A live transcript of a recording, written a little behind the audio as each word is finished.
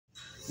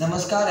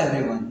Namaskar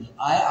everyone.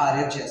 I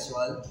Arya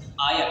Jaiswal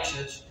I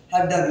Akshaj.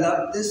 have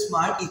developed this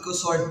smart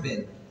eco-sort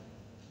bin.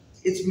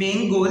 Its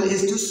main goal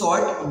is to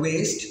sort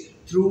waste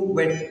through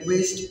wet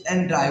waste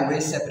and dry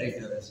waste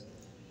separators.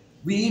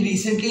 We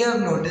recently have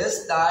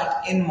noticed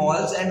that in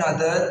malls and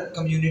other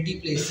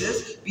community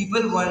places,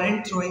 people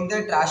weren't throwing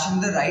their trash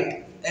in the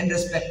right and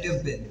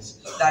respective bins.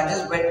 That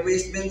is wet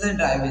waste bins and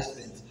dry waste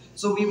bins.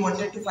 So we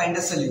wanted to find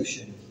a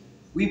solution.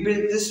 We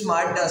built this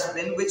smart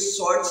dustbin which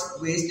sorts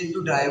waste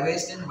into dry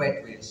waste and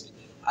wet waste.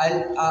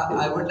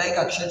 I would like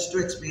Akshaj to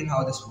explain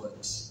how this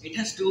works. It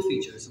has two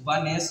features.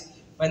 One is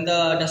when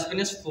the dustbin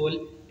is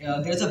full,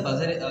 there's a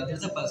buzzer.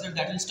 There's a buzzer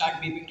that will start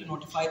beeping to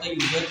notify the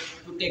user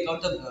to take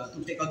out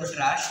the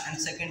trash. And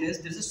second is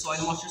there's a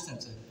soil moisture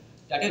sensor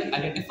that will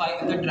identify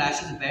if the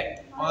trash is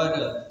wet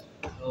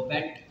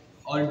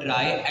or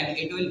dry, and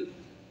it will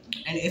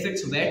and if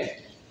it's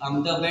wet,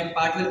 the wet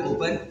part will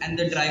open and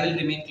the dry will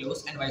remain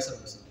closed, and vice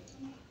versa.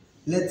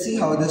 Let's see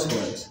how this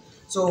works.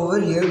 So over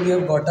here we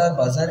have got our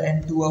buzzer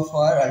and two of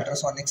our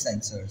ultrasonic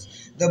sensors.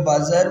 The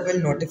buzzer will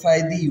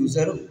notify the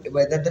user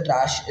whether the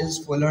trash is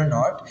full or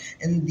not,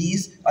 and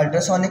these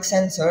ultrasonic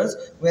sensors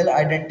will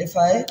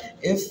identify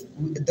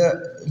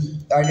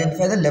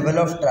the level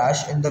of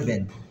trash in the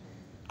bin.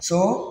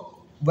 So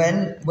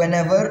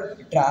whenever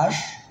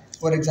trash,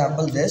 for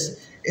example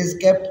this, is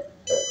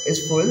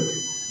full,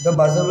 the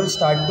buzzer will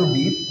start to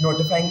beep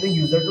notifying the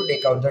user to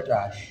take out the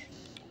trash.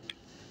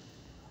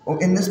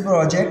 In this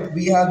project,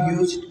 we have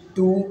used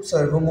two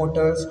servo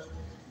motors,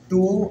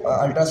 two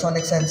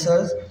ultrasonic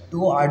sensors,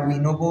 two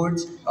Arduino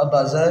boards, a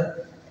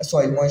buzzer, a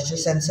soil moisture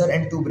sensor,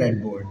 and two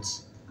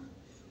breadboards.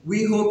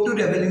 We hope to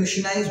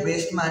revolutionize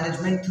waste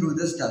management through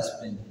this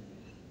dustbin.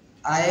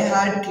 I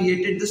had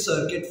created the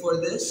circuit for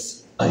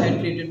this. I had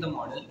created the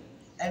model,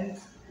 And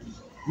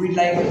we'd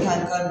like to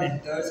thank our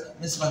mentors,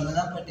 Ms.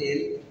 Vandana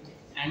Patel,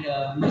 and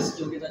Miss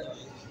Yogita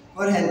Jolly.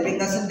 for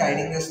helping us and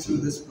guiding us through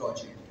this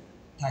project.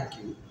 Thank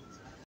you.